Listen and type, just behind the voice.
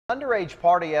Underage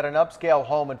party at an upscale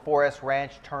home in Forest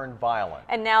Ranch turned violent.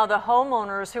 And now the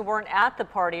homeowners who weren't at the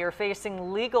party are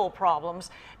facing legal problems.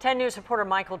 10 News reporter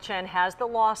Michael Chen has the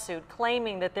lawsuit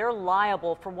claiming that they're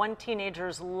liable for one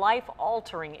teenager's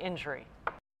life-altering injury.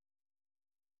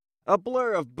 A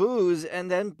blur of booze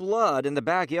and then blood in the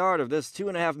backyard of this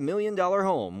 $2.5 million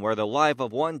home where the life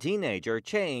of one teenager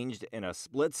changed in a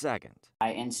split second.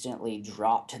 I instantly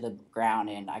drop to the ground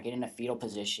and I get in a fetal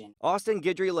position. Austin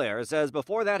Guidry-Lair says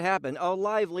before that happened, a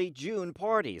lively June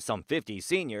party, some 50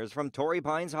 seniors from Torrey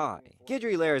Pines High.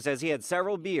 Guidry-Lair says he had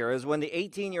several beers when the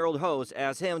 18-year-old host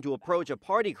asked him to approach a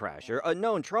party crasher, a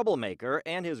known troublemaker,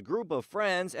 and his group of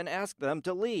friends and ask them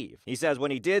to leave. He says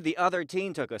when he did, the other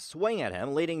teen took a swing at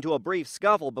him, leading to a brief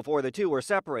scuffle before the two were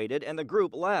separated and the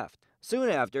group left. Soon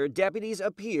after, deputies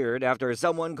appeared after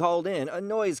someone called in a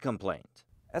noise complaint.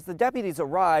 As the deputies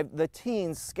arrived, the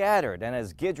teens scattered, and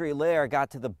as Guidry-Lair got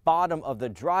to the bottom of the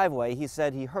driveway, he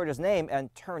said he heard his name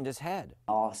and turned his head.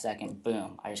 All of a second,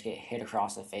 boom, I just get hit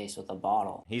across the face with a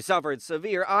bottle. He suffered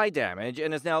severe eye damage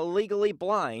and is now legally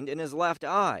blind in his left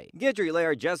eye.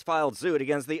 Guidry-Lair just filed suit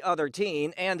against the other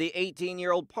teen and the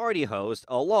 18-year-old party host,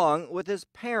 along with his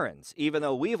parents, even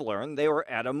though we've learned they were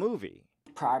at a movie.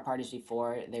 Prior parties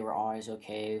before, they were always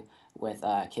okay with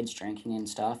kids drinking and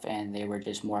stuff, and they were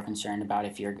just more concerned about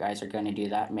if your guys are going to do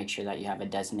that, make sure that you have a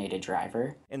designated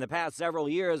driver. In the past several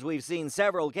years, we've seen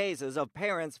several cases of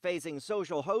parents facing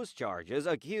social host charges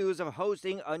accused of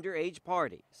hosting underage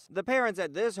parties. The parents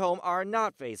at this home are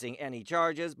not facing any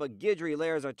charges, but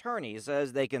Guidry-Lair's attorney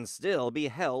says they can still be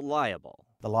held liable.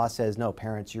 The law says, no,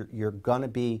 parents, you're going to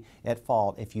be at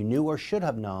fault if you knew or should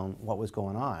have known what was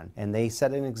going on. And they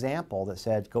set an example that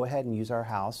said, go ahead and use our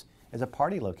house as a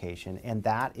party location, and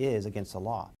that is against the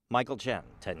law. Michael Chen,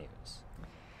 10 News.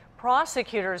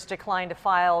 Prosecutors declined to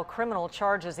file criminal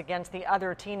charges against the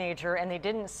other teenager, and they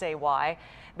didn't say why.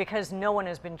 Because no one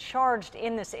has been charged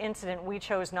in this incident, we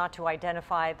chose not to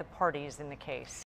identify the parties in the case.